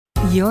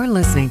You're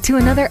listening to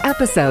another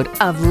episode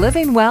of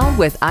Living Well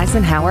with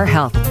Eisenhower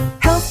Health.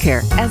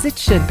 Healthcare as it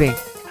should be.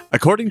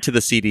 According to the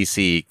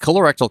CDC,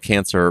 colorectal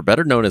cancer,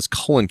 better known as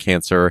colon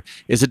cancer,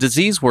 is a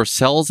disease where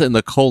cells in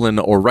the colon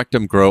or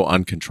rectum grow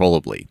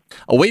uncontrollably.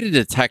 A way to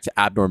detect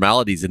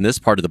abnormalities in this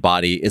part of the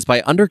body is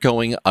by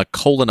undergoing a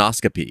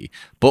colonoscopy.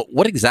 But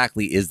what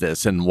exactly is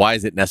this and why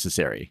is it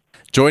necessary?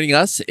 Joining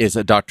us is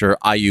Dr.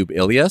 Ayub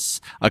Ilyas,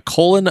 a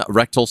colon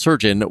rectal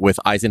surgeon with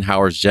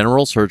Eisenhower's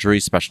General Surgery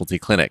Specialty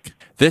Clinic.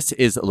 This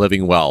is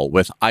Living Well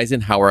with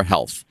Eisenhower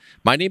Health.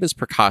 My name is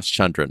Prakash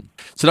Chandran.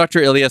 So Dr.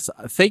 Ilyas,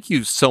 thank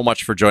you so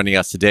much for joining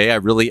us today. I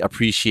really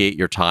appreciate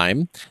your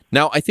time.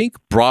 Now, I think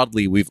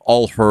broadly we've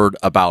all heard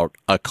about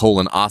a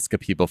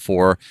colonoscopy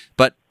before,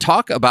 but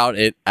talk about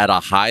it at a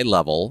high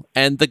level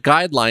and the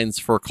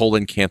guidelines for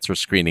colon cancer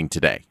screening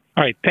today.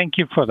 All right, thank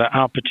you for the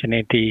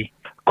opportunity.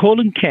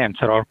 Colon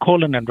cancer or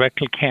colon and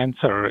rectal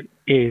cancer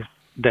is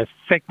the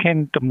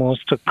second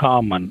most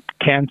common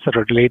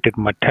cancer-related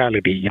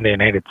mortality in the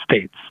United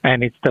States.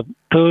 And it's the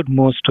third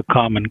most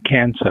common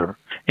cancer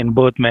in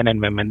both men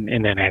and women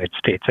in the United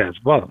States as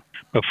well.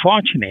 But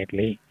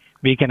fortunately,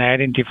 we can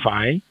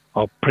identify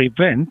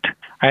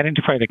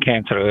the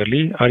cancer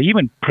early or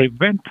even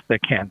prevent the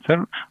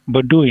cancer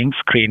by doing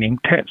screening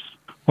tests.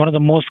 One of the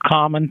most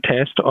common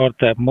tests or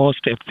the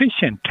most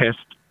efficient test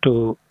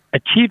to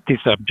achieve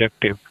this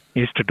objective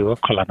is to do a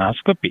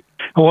colonoscopy.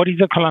 What is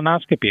a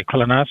colonoscopy? A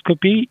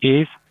colonoscopy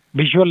is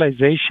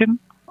visualization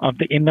of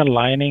the inner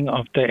lining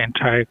of the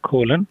entire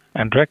colon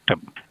and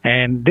rectum.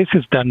 And this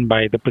is done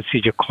by the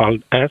procedure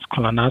called as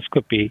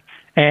colonoscopy.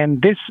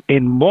 And this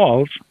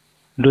involves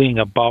doing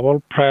a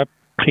bowel prep,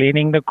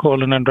 cleaning the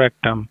colon and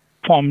rectum,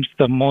 forms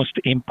the most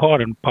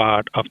important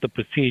part of the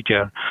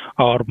procedure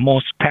or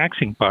most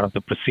taxing part of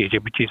the procedure,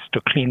 which is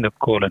to clean the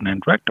colon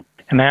and rectum.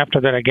 And after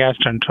that, a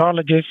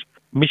gastroenterologist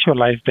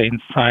visualize the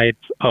insides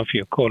of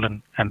your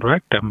colon and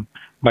rectum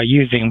by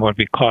using what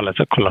we call as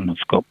a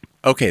colonoscope.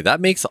 Okay,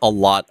 that makes a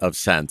lot of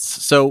sense.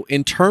 So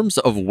in terms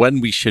of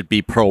when we should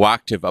be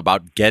proactive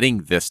about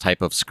getting this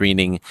type of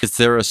screening, is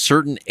there a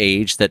certain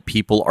age that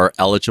people are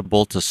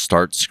eligible to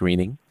start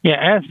screening? Yeah,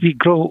 as we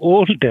grow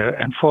older,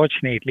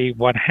 unfortunately,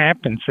 what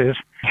happens is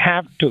we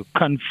have to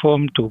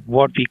conform to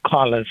what we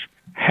call as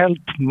health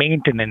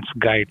maintenance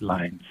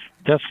guidelines.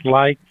 Just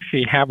like if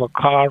we have a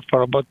car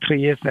for about 3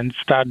 years and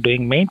start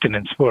doing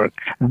maintenance work.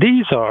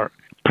 These are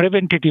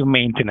preventative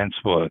maintenance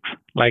works,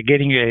 like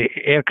getting your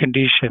air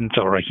conditions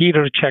or a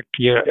heater checked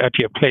at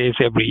your place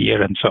every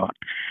year and so on.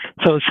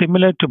 So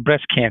similar to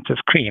breast cancer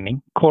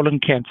screening,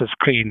 colon cancer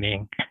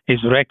screening is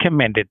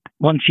recommended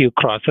once you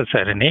cross a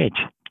certain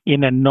age.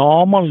 In a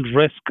normal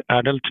risk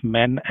adult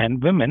men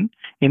and women,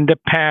 in the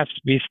past,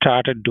 we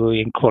started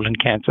doing colon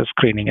cancer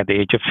screening at the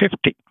age of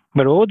 50.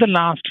 But over the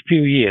last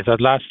few years, or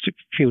last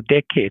few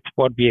decades,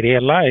 what we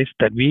realized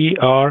that we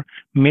are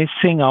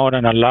missing out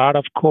on a lot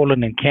of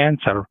colon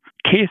cancer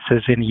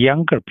cases in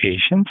younger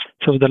patients.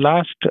 So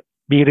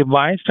we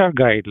revised our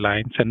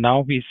guidelines and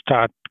now we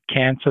start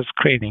cancer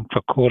screening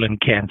for colon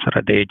cancer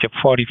at the age of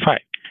 45.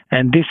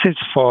 And this is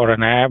for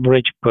an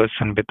average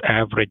person with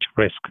average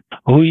risk.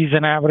 Who is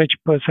an average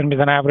person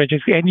with an average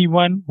risk?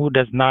 Anyone who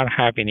does not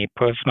have any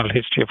personal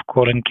history of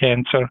colon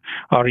cancer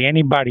or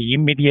anybody,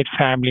 immediate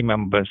family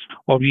members,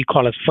 or we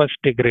call as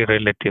first-degree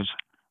relatives,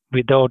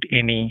 without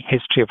any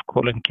history of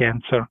colon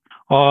cancer,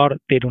 or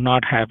they do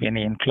not have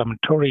any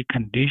inflammatory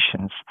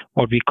conditions,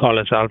 what we call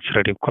as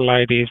ulcerative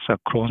colitis or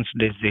Crohn's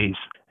disease.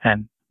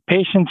 And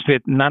patients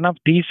with none of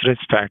these risk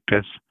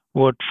factors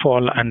would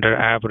fall under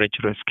average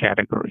risk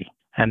category.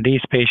 And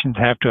these patients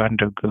have to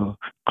undergo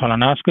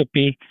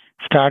colonoscopy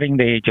starting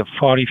the age of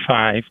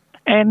 45.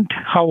 And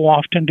how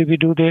often do we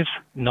do this?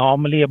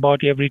 Normally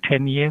about every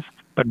 10 years.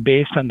 But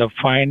based on the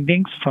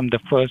findings from the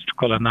first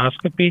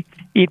colonoscopy,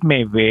 it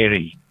may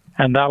vary.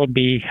 And that will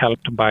be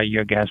helped by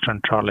your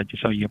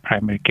gastroenterologist or your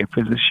primary care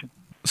physician.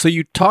 So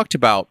you talked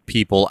about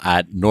people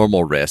at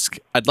normal risk.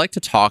 I'd like to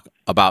talk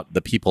about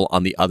the people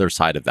on the other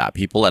side of that,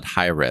 people at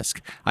high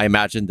risk. I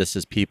imagine this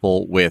is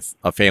people with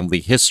a family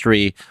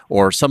history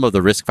or some of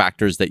the risk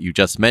factors that you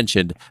just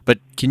mentioned. But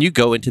can you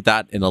go into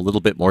that in a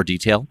little bit more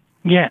detail?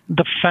 Yeah,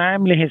 the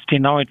family history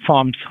now it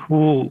forms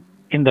who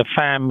in the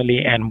family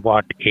and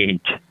what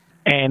age.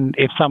 And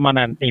if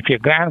your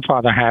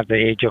grandfather has the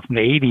age of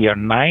 80 or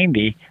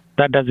 90,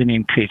 that doesn't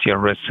increase your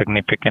risk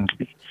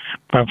significantly.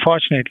 But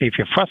unfortunately, if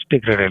your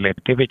first-degree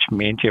relative, which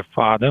means your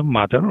father,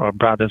 mother, or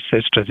brothers,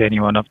 sisters,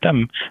 any one of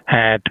them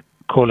had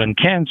colon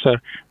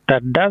cancer,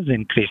 that does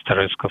increase the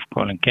risk of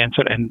colon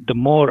cancer. And the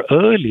more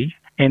early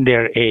in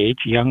their age,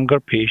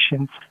 younger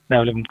patients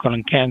developing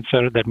colon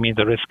cancer, that means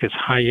the risk is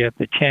higher.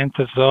 The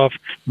chances of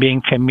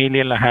being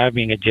familial or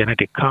having a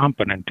genetic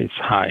component is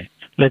high.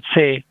 Let's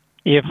say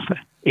if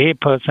a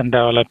person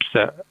develops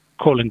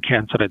colon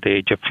cancer at the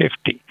age of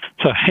 50,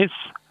 so his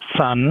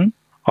son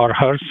or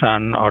her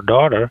son or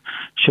daughter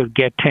should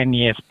get 10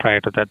 years prior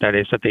to that, that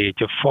is at the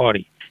age of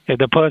 40. If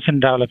the person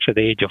develops at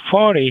the age of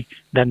 40,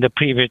 then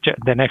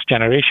the next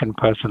generation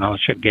person also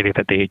should get it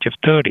at the age of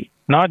 30.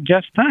 Not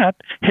just that,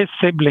 his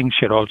siblings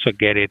should also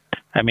get it.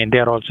 I mean,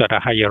 they're also at a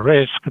higher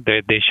risk.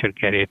 They should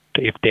get it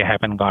if they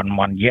haven't gotten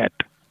one yet,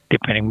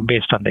 depending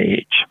based on the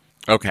age.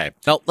 Okay,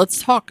 now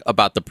let's talk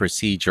about the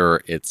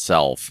procedure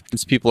itself.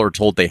 Since people are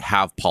told they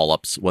have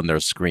polyps when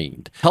they're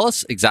screened, tell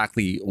us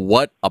exactly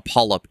what a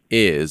polyp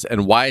is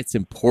and why it's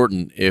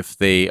important if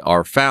they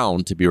are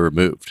found to be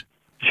removed.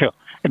 Sure.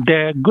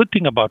 The good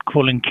thing about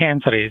colon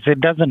cancer is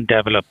it doesn't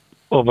develop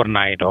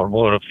overnight or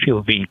over a few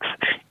weeks.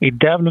 It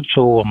develops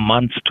over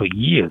months to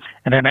years.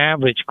 And an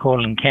average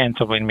colon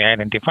cancer, when we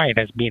identify it,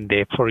 has been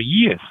there for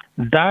years.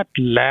 That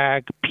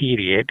lag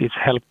period is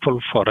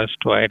helpful for us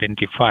to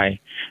identify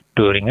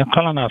during a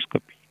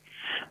colonoscopy,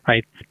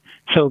 right?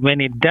 So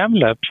when it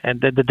develops, and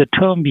the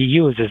term we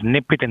use is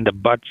nip it in the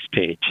bud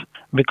stage,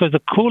 because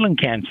the colon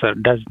cancer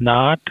does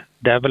not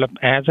develop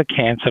as a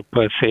cancer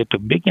per se to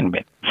begin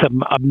with.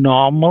 Some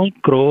abnormal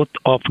growth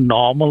of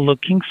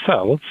normal-looking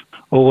cells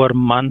over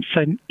months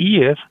and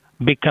years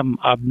become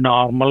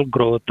abnormal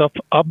growth of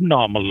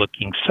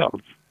abnormal-looking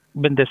cells.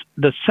 When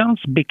the cells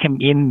become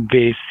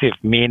invasive,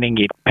 meaning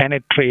it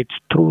penetrates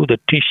through the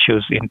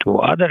tissues into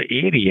other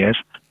areas,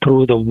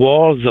 through the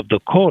walls of the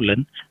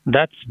colon,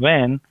 that's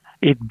when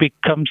it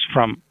turns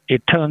from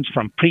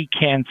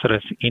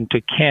precancerous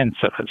into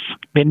cancerous.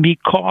 When we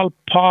call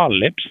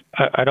polyps,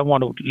 I don't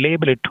want to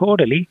label it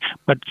totally,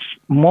 but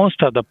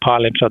most of the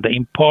polyps are the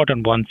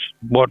important ones,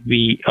 what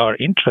we are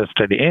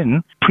interested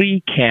in,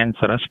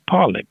 precancerous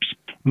polyps.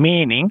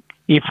 Meaning,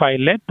 if I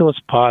let those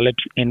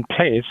polyps in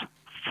place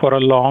for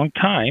a long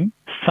time,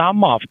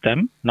 some of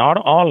them, not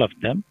all of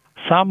them,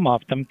 some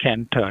of them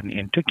can turn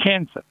into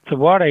cancer. So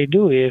what I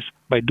do is,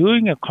 by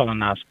doing a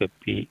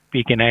colonoscopy,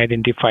 we can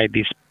identify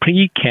these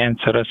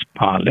precancerous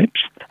polyps,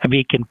 and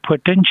we can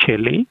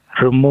potentially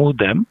remove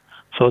them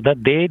so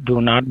that they do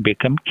not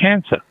become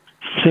cancer.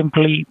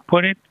 Simply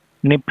put it,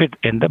 nip it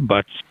in the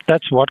bud.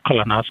 That's what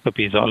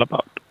colonoscopy is all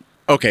about.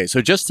 Okay,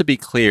 so just to be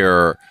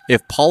clear,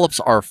 if polyps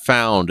are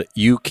found,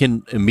 you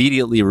can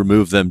immediately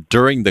remove them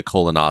during the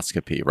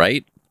colonoscopy,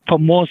 right? For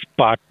most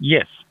part,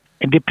 yes.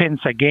 It depends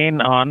again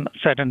on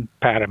certain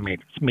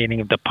parameters,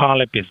 meaning if the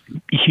polyp is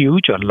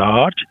huge or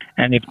large,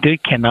 and if they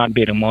cannot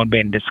be removed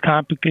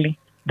endoscopically,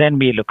 then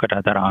we look at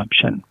other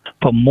options.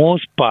 For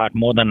most part,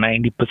 more than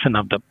 90%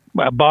 of the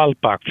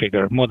ballpark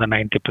figure, more than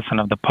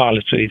 90% of the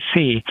polyps we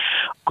see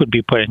could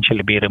be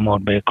potentially be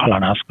removed by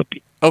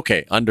colonoscopy.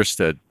 Okay,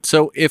 understood.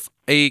 So if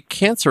a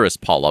cancerous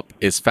polyp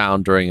is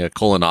found during a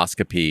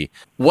colonoscopy,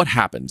 what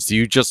happens? Do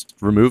you just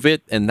remove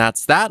it and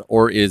that's that,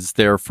 or is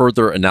there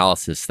further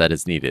analysis that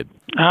is needed?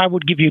 I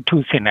would give you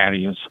two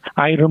scenarios.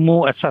 I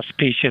remove a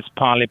suspicious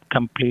polyp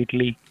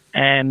completely,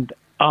 and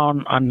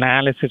on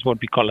analysis, what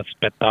we call as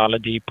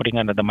pathology, putting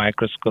under the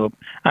microscope,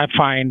 I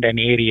find an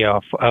area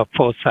of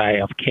foci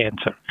of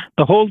cancer.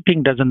 The whole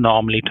thing doesn't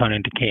normally turn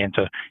into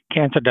cancer.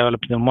 Cancer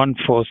develops in one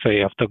foci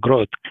of the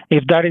growth.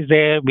 If that is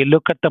there, we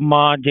look at the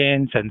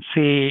margins and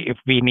see if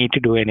we need to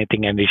do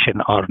anything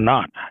addition or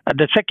not.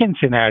 The second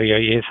scenario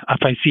is if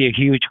I see a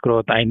huge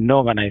growth, I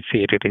know when I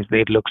see it,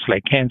 it looks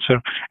like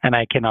cancer and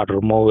I cannot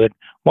remove it.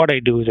 What I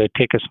do is I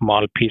take a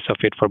small piece of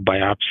it for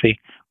biopsy,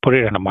 put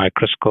it in a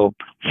microscope,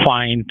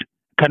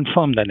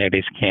 confirm that it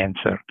is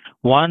cancer.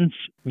 Once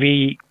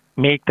we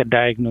make the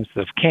diagnosis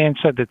of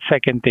cancer, the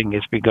second thing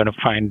is we're going to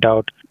find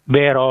out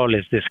where all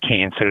is this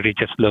cancer. It is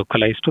just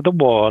localized to the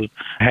wall,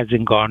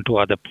 hasn't gone to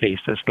other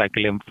places like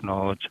lymph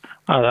nodes,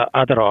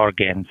 other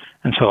organs,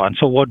 and so on.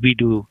 So what we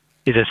do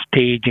is a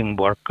staging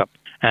workup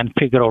and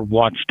figure out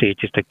what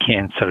stages the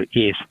cancer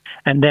is.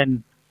 And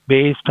then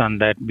based on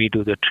that, we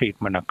do the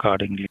treatment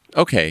accordingly.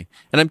 Okay.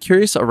 And I'm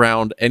curious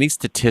around any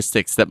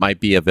statistics that might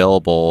be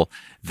available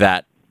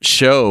that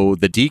show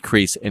the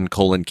decrease in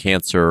colon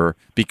cancer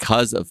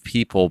because of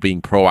people being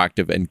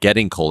proactive and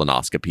getting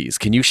colonoscopies.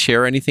 Can you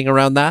share anything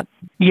around that?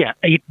 Yeah,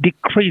 it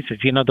decreases.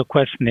 The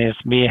question is,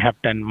 we have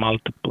done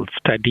multiple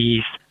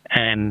studies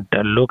and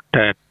looked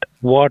at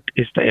what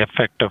is the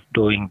effect of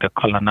doing the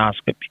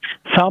colonoscopy.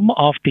 Some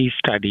of these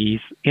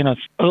studies,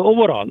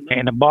 overall,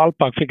 in a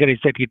ballpark figure, is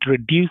that it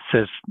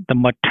reduces the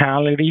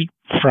mortality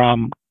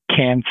from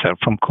cancer,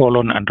 from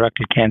colon and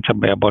rectal cancer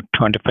by about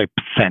 25%.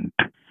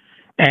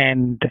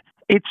 And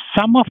it's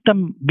some of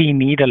them we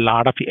need a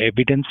lot of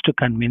evidence to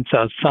convince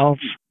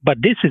ourselves,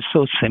 but this is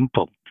so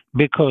simple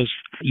because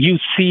you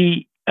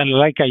see,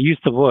 like I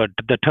used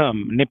the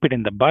term, nip it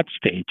in the bud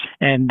stage,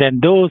 and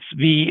then those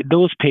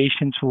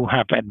patients who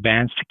have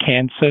advanced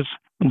cancers,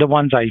 the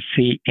ones I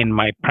see in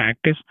my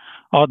practice,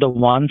 are the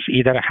ones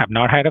either have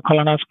not had a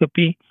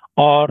colonoscopy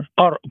or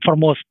for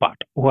most part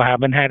who has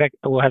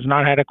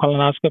not had a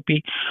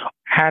colonoscopy,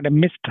 had a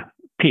missed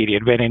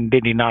period wherein they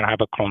did not have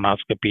a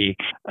colonoscopy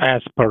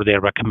as per their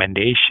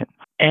recommendation.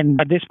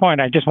 And at this point,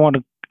 I just want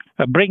to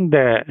bring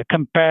the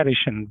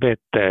comparison with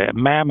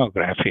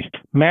mammography.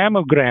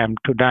 Mammogram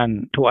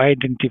to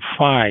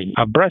identify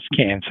a breast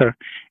cancer,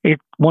 it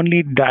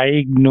only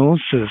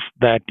diagnoses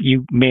that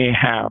you may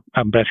have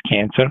a breast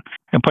cancer.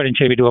 And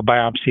potentially we do a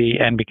biopsy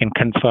and we can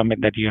confirm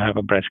it that you have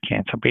a breast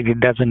cancer, but it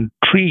doesn't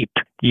treat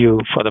you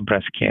for the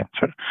breast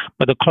cancer.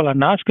 But the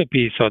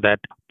colonoscopy, so that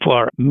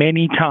for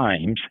many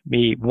times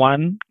we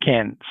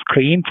can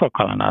screen for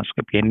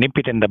colonoscopy and nip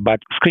it in the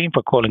butt, screen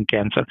for colon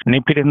cancer,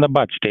 nip it in the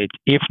butt stage.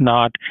 If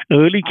not,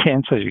 early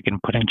cancers, we can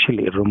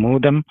potentially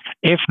remove them.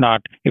 If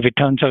not, if it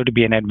turns out to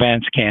be an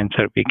advanced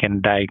cancer, we can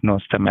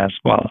diagnose them as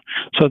well.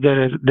 So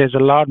there's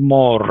a lot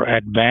more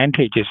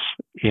advantages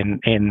in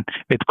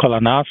with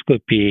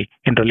colonoscopy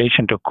in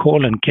relation to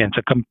colon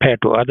cancer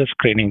compared to other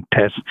screening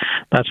tests.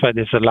 That's why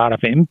there's a lot of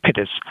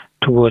impetus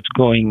towards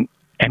going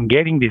and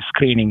getting these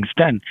screenings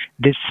done,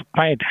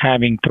 despite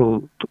having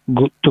to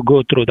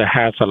go through the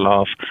hassle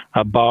of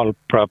a bowel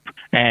prep,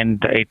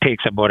 and it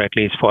takes about at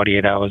least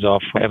 48 hours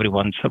off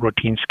everyone's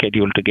routine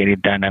schedule to get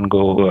it done and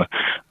go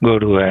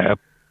to a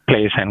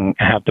place and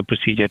have the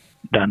procedure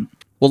done.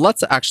 Well,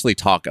 let's actually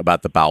talk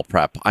about the bowel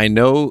prep. I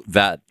know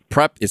that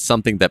prep is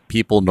something that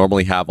people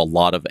normally have a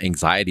lot of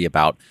anxiety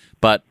about,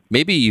 but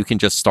maybe you can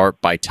just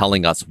start by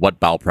telling us what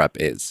bowel prep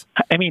is.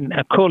 I mean,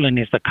 a colon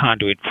is the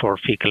conduit for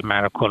fecal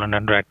matter. Colon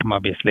and rectum,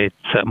 obviously,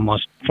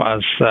 most of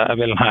us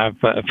will have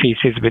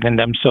feces within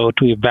them. So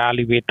to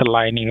evaluate the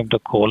lining of the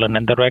colon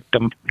and the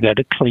rectum, you got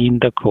to clean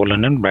the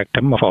colon and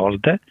rectum of all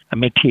the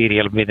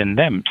material within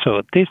them.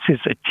 So this is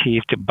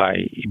achieved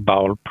by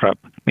bowel prep,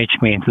 which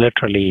means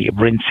literally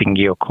rinsing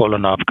your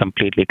colon off,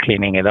 completely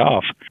cleaning it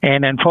off.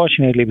 And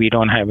unfortunately, we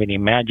don't have any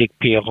magic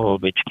pill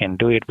which can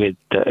do it with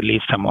the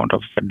least amount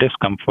of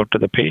discomfort to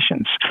the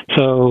patients.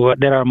 So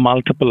there are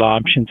multiple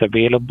options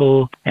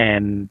available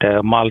and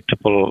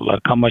multiple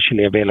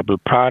commercially available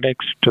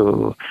products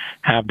to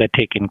have that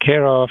taken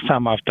care of.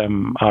 Some of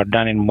them are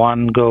done in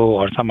one go,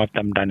 or some of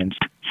them done in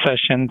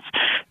sessions,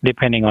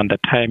 depending on the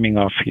timing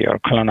of your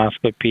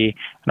colonoscopy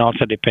and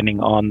also depending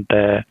on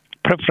the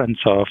preference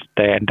of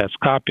the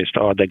endoscopist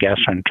or the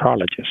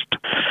gastroenterologist.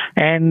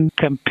 And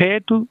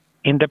compared to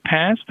in the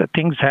past,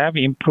 things have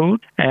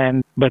improved,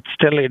 but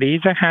still it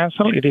is a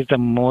hassle. It is the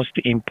most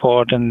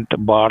important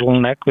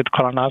bottleneck with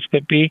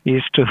colonoscopy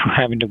is to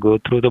having to go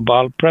through the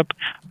bowel prep.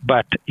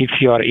 But if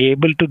you are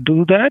able to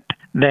do that,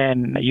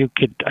 then you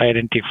could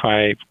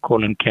identify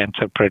colon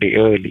cancer pretty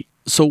early.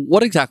 So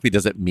what exactly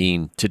does it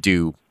mean to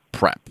do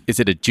prep?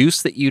 Is it a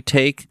juice that you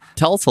take?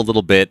 Tell us a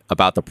little bit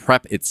about the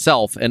prep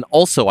itself. And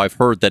also, I've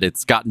heard that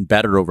it's gotten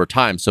better over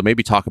time. So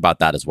maybe talk about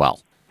that as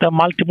well. There are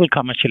multiple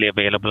commercially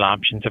available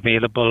options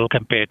available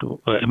compared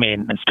to,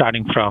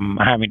 starting from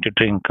having to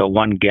drink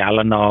 1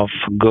 gallon of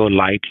Go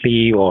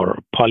Lightly or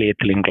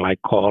polyethylene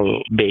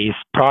glycol-based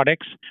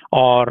products,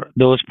 or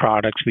those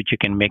products which you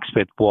can mix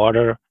with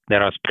water.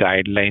 There are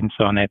guidelines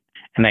on it.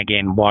 And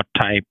again, what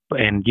type,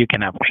 and you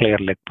can have clear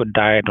liquid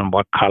diet and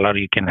what color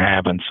you can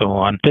have and so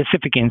on.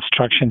 Specific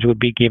instructions would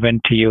be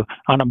given to you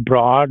on a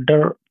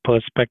broader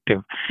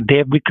perspective.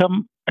 They've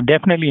become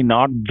definitely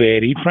not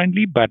very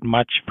friendly, but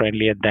much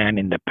friendlier than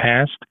in the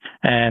past.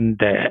 And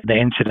the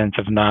incidence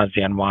of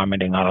nausea and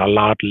vomiting are a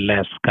lot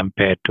less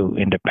compared to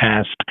in the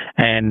past.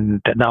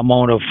 And the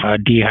amount of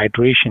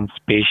dehydration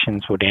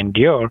patients would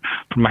endure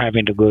from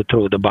having to go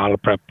through the bowel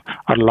prep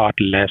are a lot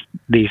less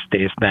these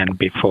days than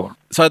before.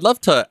 So I'd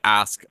love to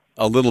ask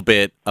a little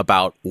bit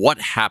about what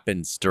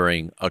happens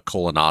during a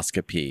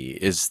colonoscopy.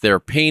 Is there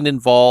pain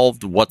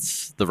involved?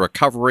 What's the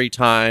recovery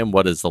time?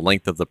 What is the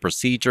length of the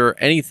procedure?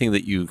 Anything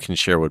that you can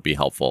share would be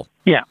helpful.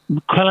 Yeah,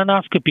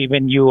 colonoscopy,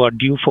 when you are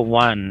due for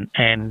one,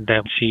 and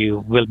so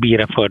you will be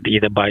referred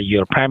either by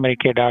your primary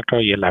care doctor,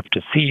 or you'll have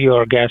to see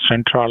your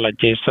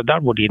gastroenterologist. So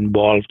that would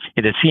involve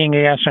either seeing a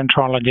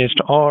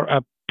gastroenterologist or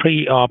a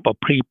pre-op or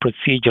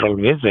pre-procedural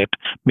visit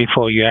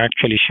before you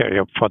actually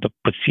show up for the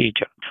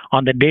procedure.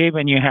 On the day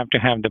when you have to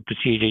have the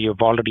procedure,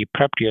 you've already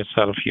prepped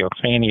yourself, you're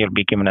clean, you'll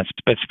be given a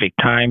specific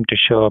time to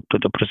show up to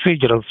the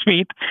procedural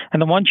suite.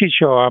 And then once you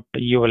show up,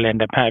 you will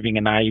end up having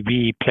an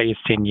IV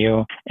placed in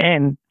you.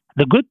 And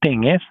the good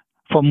thing is,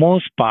 for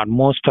most part,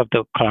 most of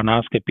the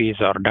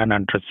colonoscopies are done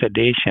under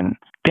sedation.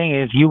 Thing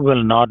is, you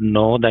will not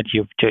know that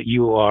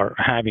you are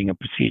having a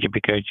procedure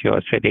because you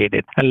are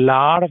sedated. A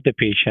lot of the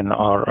patient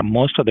or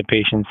most of the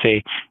patients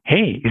say,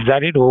 "Hey, is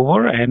that it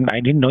over?" And I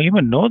didn't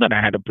even know that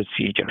I had a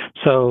procedure.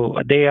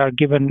 So they are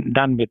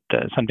done with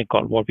something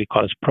called what we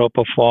call as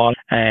propofol,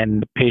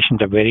 and the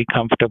patients are very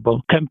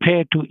comfortable.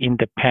 Compared to in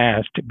the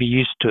past, we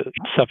used to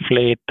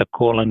sufflate the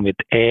colon with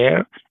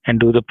air and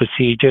do the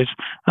procedures,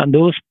 and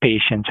those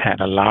patients had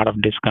a lot of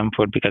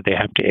discomfort because they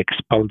have to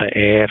expel the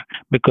air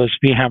because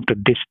we have to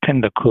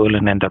distend the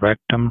colon and the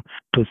rectum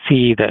to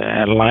see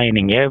the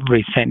lining,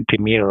 every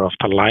centimeter of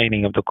the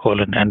lining of the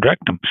colon and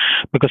rectum,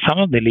 because some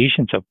of the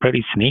lesions are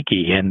pretty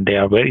sneaky and they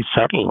are very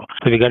subtle.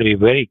 So we got to be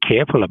very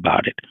careful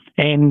about it.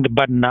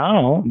 But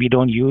now we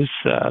don't use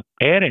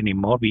air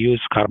anymore. We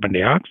use carbon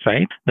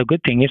dioxide. The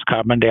good thing is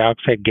carbon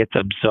dioxide gets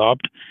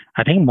absorbed,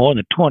 I think, more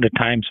than 200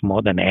 times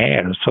more than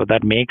air. So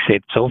that makes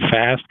it so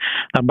fast.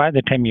 And by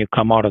the time you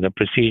come out of the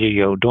procedure,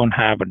 you don't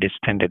have a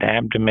distended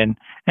abdomen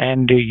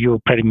and you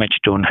pretty much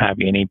don't have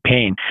any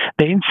pain.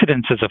 The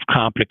incidences of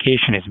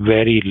complication is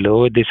very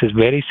low. This is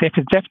very safe.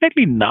 It's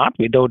definitely not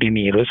without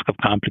any risk of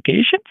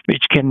complications,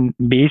 which can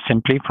be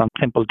simply from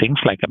simple things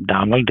like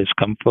abdominal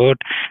discomfort,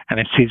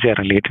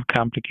 anesthesia-related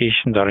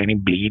complications, or any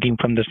bleeding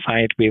from the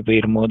site where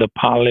we remove the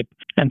polyp,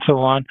 and so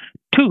on.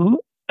 Two,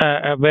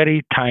 a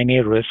very tiny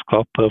risk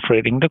of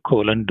perforating the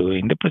colon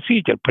during the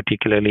procedure,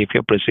 particularly if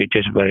your procedure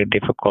is very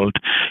difficult,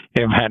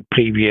 you've had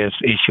previous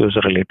issues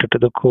related to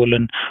the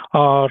colon,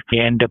 or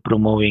you end up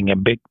removing a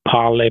big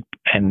polyp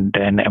and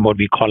what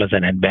we call as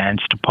an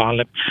advanced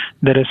polyp,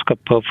 the risk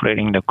of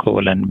perforating the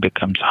colon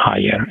becomes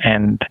higher,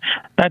 and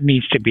that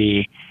needs to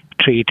be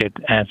treated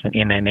as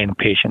in an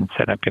inpatient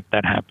setup if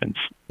that happens.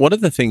 One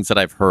of the things that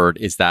I've heard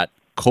is that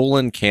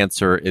colon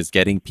cancer is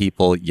getting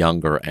people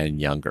younger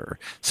and younger.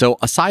 So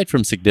aside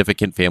from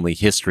significant family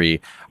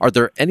history, are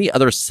there any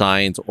other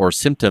signs or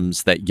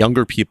symptoms that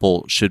younger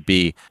people should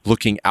be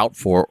looking out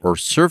for or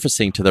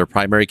surfacing to their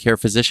primary care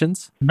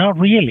physicians? Not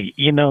really.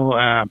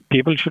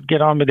 People should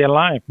get on with their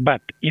life.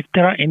 But if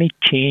there are any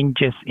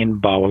changes in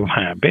bowel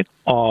habit,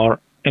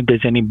 or if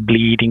there's any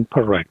bleeding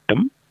per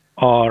rectum,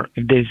 or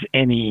if there's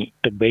any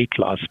weight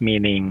loss,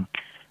 meaning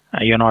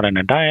you're not on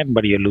a diet,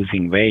 but you're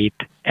losing weight,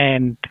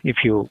 and if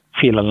you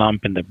feel a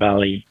lump in the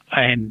belly,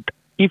 and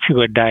if you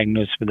were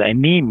diagnosed with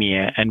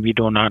anemia and we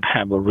do not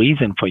have a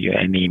reason for your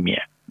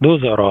anemia,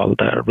 those are all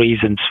the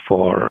reasons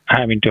for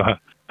having to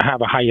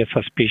have a higher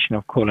suspicion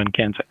of colon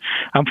cancer.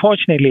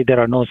 Unfortunately, there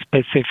are no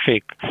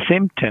specific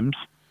symptoms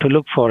to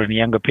look for in a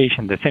younger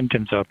patient. The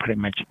symptoms are pretty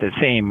much the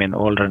same in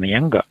older and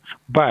younger.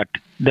 But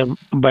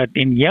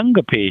in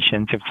younger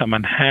patients, if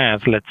someone has,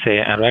 let's say,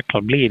 a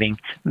rectal bleeding,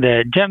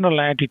 the general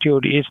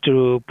attitude is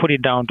to put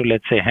it down to,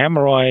 let's say,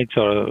 hemorrhoids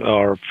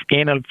or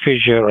anal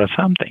fissure or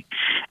something.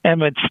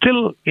 And it's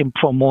still,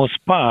 for most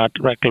part,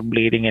 rectal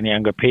bleeding in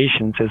younger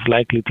patients is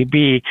likely to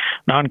be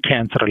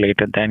non-cancer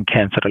related than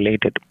cancer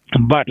related.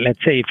 But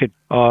let's say if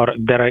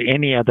there are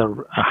any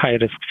other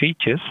high-risk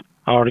features,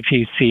 or if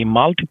you see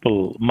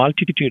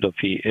multitude of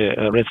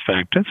risk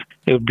factors,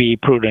 it would be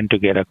prudent to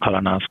get a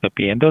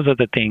colonoscopy. And those are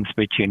the things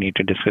which you need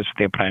to discuss with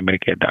your primary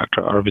care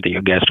doctor or with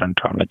your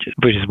gastroenterologist,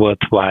 which is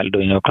worthwhile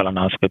doing a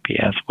colonoscopy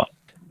as well.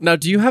 Now,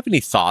 do you have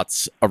any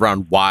thoughts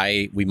around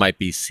why we might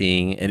be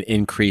seeing an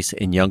increase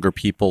in younger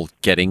people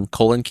getting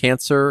colon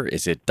cancer?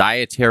 Is it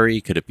dietary?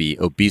 Could it be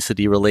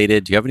obesity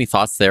related? Do you have any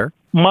thoughts there?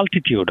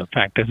 Multitude of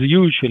factors,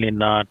 usually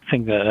not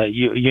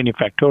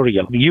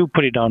unifactorial. You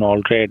put it down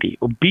already.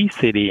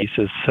 Obesity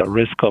is a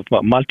risk of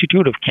a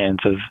multitude of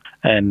cancers,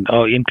 and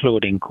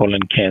including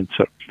colon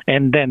cancer.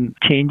 And then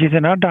changes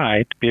in our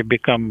diet. We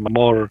become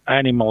more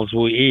animals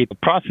who eat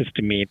processed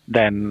meat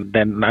than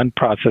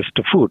unprocessed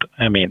food.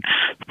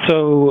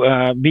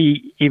 So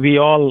we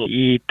all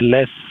eat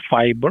less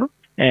fiber.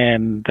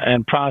 And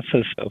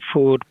processed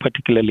food,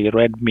 particularly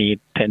red meat,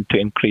 tend to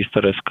increase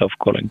the risk of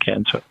colon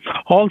cancer.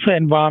 Also,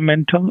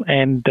 environmental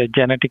and the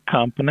genetic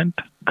component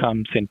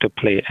comes into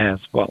play as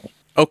well.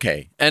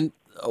 Okay. And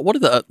one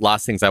of the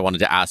last things I wanted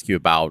to ask you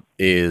about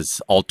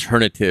is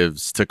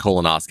alternatives to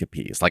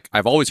colonoscopies. Like,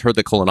 I've always heard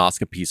that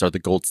colonoscopies are the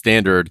gold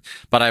standard,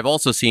 but I've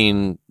also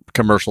seen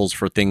commercials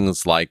for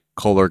things like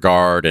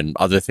Cologuard and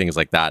other things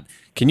like that.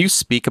 Can you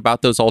speak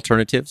about those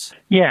alternatives?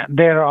 Yeah,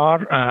 there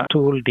are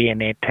stool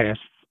DNA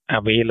tests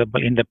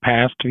available. In the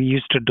past, we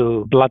used to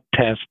do blood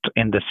tests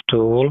in the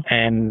stool,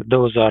 and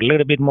those are a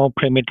little bit more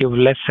primitive,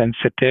 less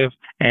sensitive.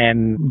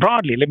 And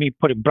broadly, let me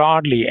put it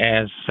broadly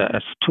as a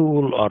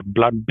stool or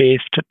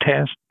blood-based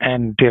test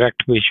and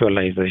direct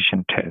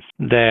visualization test.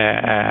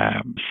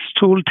 The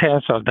stool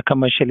test or the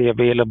commercially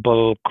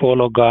available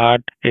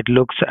Cologuard, it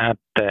looks at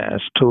the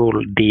stool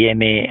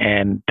DNA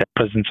and the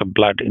presence of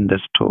blood in the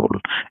stool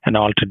and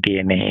altered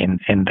DNA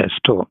in the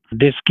stool.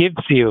 This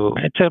gives you,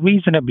 it's a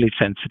reasonably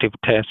sensitive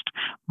test,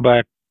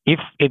 but if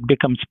it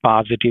becomes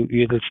positive,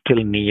 you will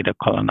still need a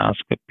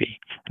colonoscopy.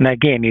 And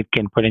again, it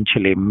can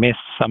potentially miss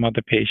some of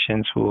the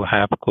patients who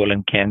have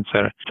colon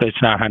cancer, so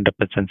it's not 100%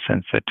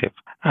 sensitive.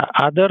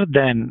 Other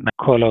than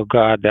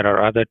Cologuard, there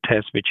are other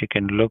tests which you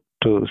can look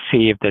to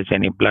see if there's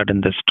any blood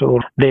in the stool.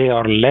 They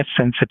are less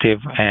sensitive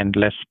and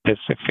less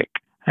specific.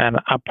 And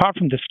apart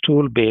from the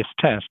stool-based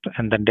test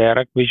and the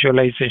direct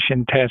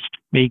visualization test,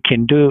 we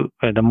can do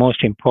the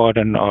most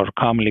important or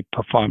commonly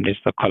performed is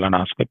the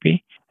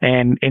colonoscopy.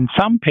 And in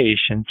some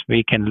patients,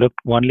 we can look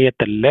only at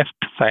the left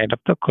side of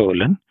the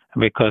colon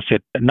because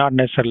it not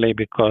necessarily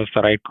because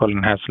the right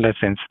colon has less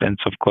incidence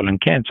of colon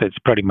cancer. It's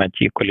pretty much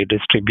equally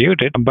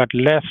distributed, but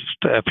less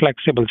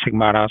flexible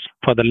stigmatas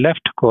for the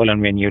left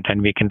colon when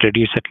mutant, we can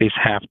reduce at least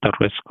half the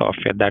risk of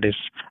it. That is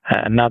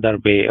another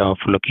way of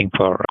looking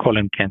for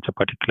colon cancer,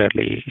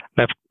 particularly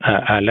left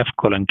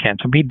colon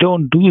cancer. We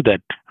don't do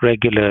that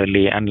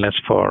regularly unless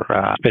for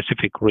a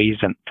specific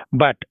reason.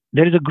 But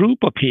there is a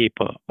group of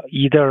people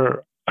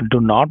either do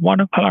not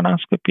want a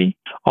colonoscopy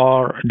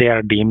or they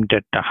are deemed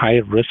at a high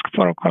risk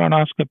for a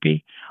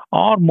colonoscopy,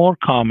 or more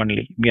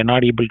commonly, we are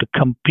not able to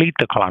complete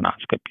the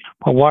colonoscopy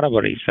for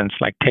whatever reasons,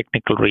 like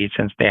technical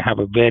reasons. They have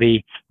a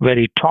very,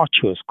 very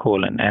tortuous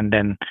colon, and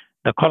then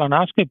the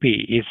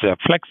colonoscopy is a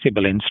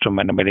flexible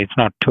instrument, but it's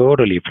not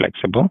totally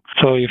flexible.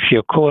 So if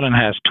your colon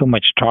has too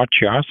much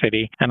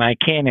tortuosity, and I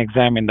can't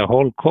examine the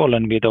whole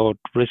colon without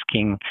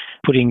risking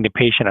putting the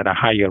patient at a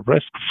higher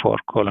risk for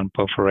colon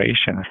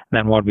perforation,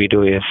 then what we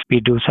do is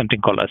we do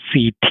something called a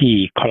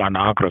CT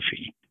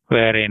colonography,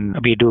 wherein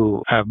we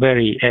do a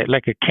very,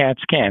 like a CAT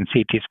scan,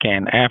 CT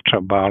scan after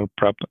a bowel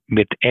prep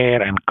with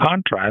air and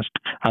contrast,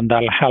 and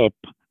that'll help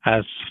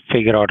us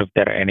figure out if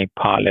there are any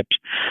polyps.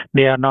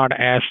 They are not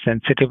as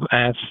sensitive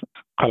as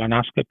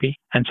colonoscopy,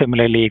 and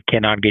similarly, it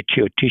cannot get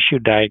you a tissue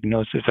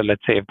diagnosis. So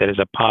let's say if there is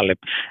a polyp,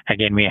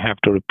 again, we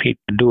have to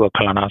do a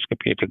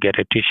colonoscopy to get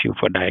a tissue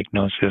for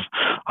diagnosis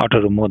or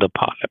to remove the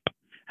polyp.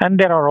 And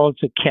there are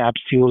also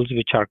capsules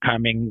which are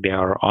coming. They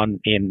are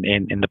in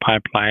the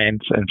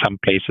pipelines, and some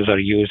places are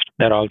used.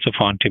 They're also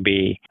found to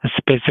be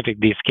specific.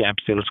 These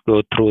capsules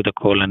go through the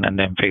colon and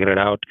then figure it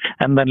out.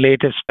 And the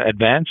latest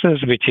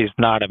advances, which is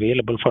not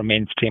available for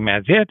mainstream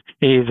as yet,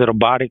 is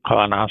robotic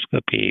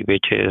colonoscopy,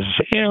 which is,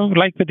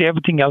 like with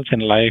everything else in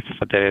life,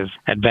 there is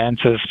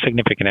advances,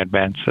 significant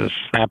advances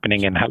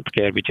happening in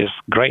healthcare, which is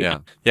great.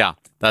 Yeah.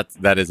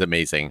 That is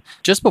amazing.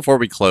 Just before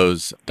we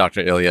close,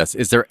 Dr. Ilyas,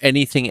 is there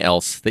anything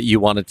else that you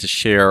wanted to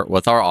share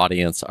with our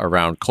audience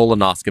around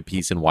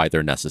colonoscopies and why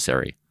they're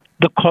necessary?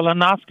 The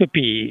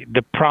colonoscopy,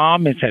 the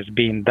promise has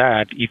been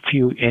that if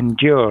you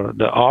endure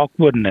the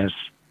awkwardness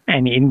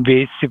and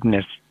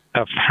invasiveness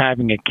of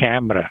having a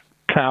camera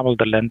travel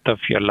the length of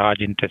your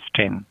large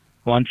intestine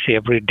once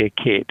every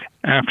decade,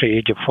 after the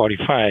age of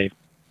 45,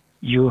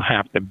 you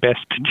have the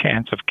best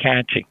chance of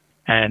catching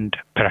and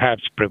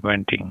perhaps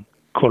preventing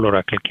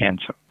colorectal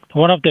cancer.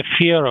 One of the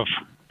fear of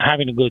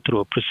having to go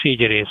through a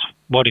procedure is,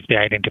 what if they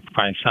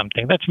identify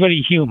something? That's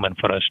very human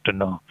for us to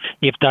know.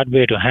 If that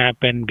were to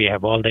happen, we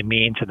have all the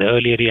means. The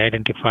earlier we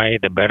identify,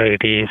 the better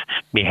it is.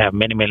 We have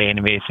minimally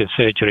invasive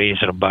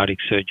surgeries, robotic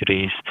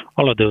surgeries.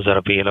 All of those are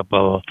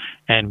available,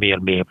 and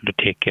we'll be able to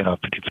take care of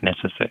it if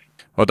necessary.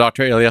 Well,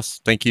 Dr. Ilyas,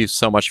 thank you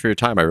so much for your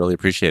time. I really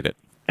appreciate it.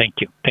 Thank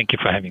you. Thank you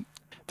for having me.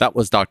 That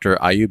was Dr.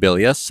 Ayub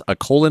Ilyas, a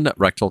colon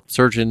rectal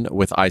surgeon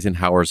with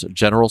Eisenhower's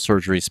General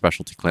Surgery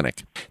Specialty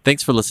Clinic.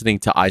 Thanks for listening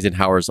to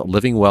Eisenhower's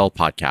Living Well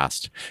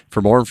podcast.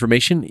 For more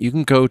information, you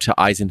can go to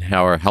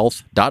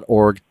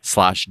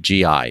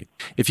eisenhowerhealth.org/GI.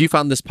 If you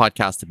found this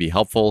podcast to be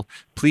helpful,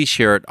 please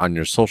share it on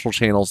your social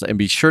channels and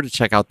be sure to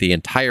check out the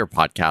entire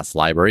podcast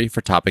library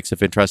for topics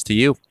of interest to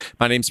you.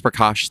 My name's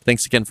Prakash.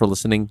 Thanks again for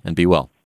listening, and be well.